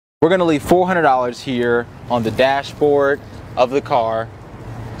We're gonna leave $400 here on the dashboard of the car,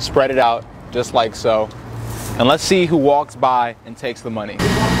 spread it out just like so, and let's see who walks by and takes the money.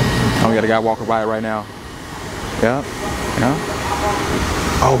 Oh, we got a guy walking by it right now. Yep, yeah.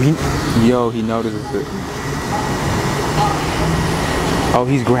 Oh, he notices it. Oh,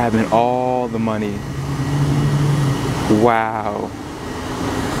 he's grabbing all the money. Wow.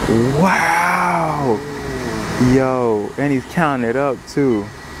 Wow. Yo, and he's counting it up too.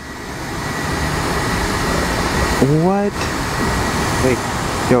 What? Wait,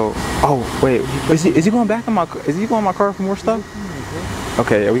 yo. Oh, wait. Is he going back in my? Is he going in my car for more stuff?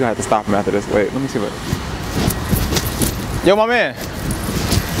 Okay, yeah, we gonna have to stop him after this. Wait, let me see what. Yo, my man.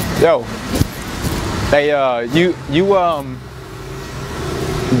 Yo. Hey,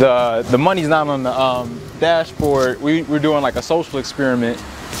 the money's not on the dashboard. We're doing like a social experiment,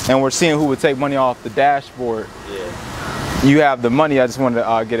 and we're seeing who would take money off the dashboard. Yeah. You have the money. I just wanted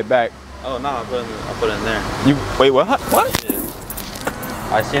to get it back. Oh no, I put it in there. You wait, what? What? Yeah.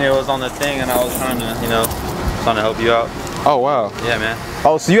 I seen it was on the thing, and I was trying to, trying to help you out. Oh wow. Yeah, man.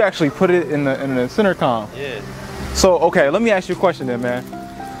 Oh, so you actually put it in the center com? Yeah. So okay, let me ask you a question then, man.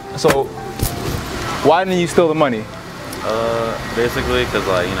 So why didn't you steal the money? Basically, cause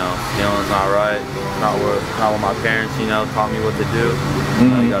like stealing's not right. Not what my parents taught me what to do.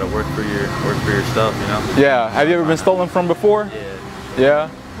 You gotta work for your stuff, Yeah. Have you ever been stolen from before? Yeah. Yeah.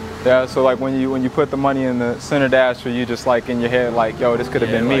 Yeah, so like when you put the money in the center dash, you just like in your head like, yo, this could have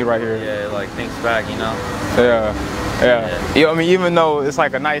been me right here. Yeah, like thinks back, Yeah. I mean, even though it's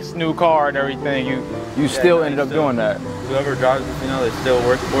like a nice new car and everything, you still ended up doing that. Whoever drives it, they still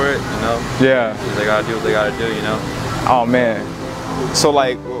work for it, Yeah. They gotta do what they gotta do, Oh man. So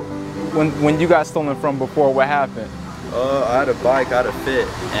like, when you got stolen from before, what happened? I had a bike, I had a Fit,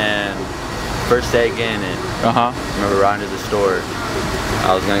 and first day getting it. I remember riding to the store.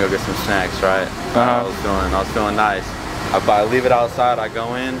 I was gonna go get some snacks, right? I was feeling nice. I leave it outside. I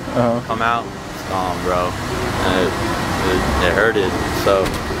go in, come out, it's gone, bro. And it hurted. So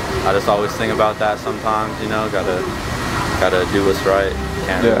I just always think about that sometimes. Gotta do what's right.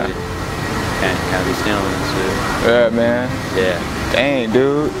 Can't be stealing and shit. Yeah, man. Yeah. Dang,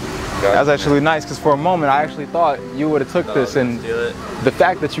 dude. That was actually nice, because for a moment I actually thought you would have took this, and the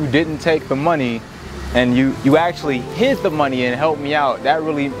fact that you didn't take the money and you actually hid the money and helped me out, that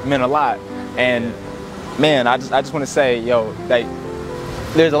really meant a lot. And man, I just want to say, yo, like,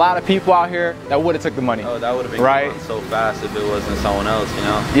 there's a lot of people out here that would have took the money. Oh, that would have been right so fast if it wasn't someone else,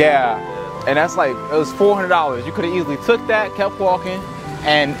 Yeah. And that's like, it was $400. You could have easily took that, kept walking,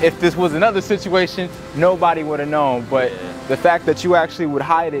 and if this was another situation, nobody would have known. But the fact that you actually would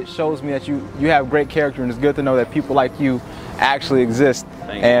hide it shows me that you have great character, and it's good to know that people like you actually exist.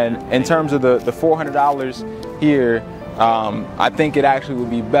 And in terms of the $400 here, I think it actually would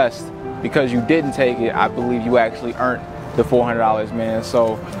be best, because you didn't take it. I believe you actually earned the $400, man.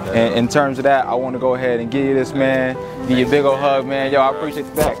 So in terms of that, I want to go ahead and give you this, man. Give you a big old hug, man. Yo, I appreciate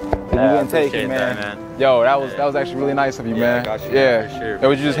the fact that you didn't take it, man. Yo, that was actually really nice of you, man. I got you, yeah. For sure. Yo,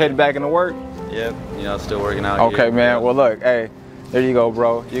 was you just heading back into work? Yep. Still working out. Okay, here. man. Well, look, hey, there you go,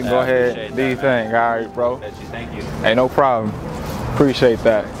 bro. You can go ahead, do your thing. All right, bro. Thank you. Hey, no problem. Appreciate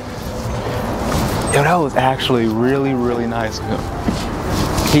that. Yo, that was actually really, really nice of him.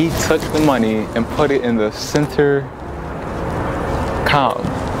 He took the money and put it in the center column.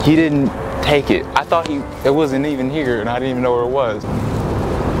 He didn't take it. I thought it wasn't even here, and I didn't even know where it was.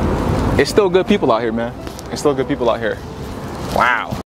 It's still good people out here, man. It's still good people out here. Wow.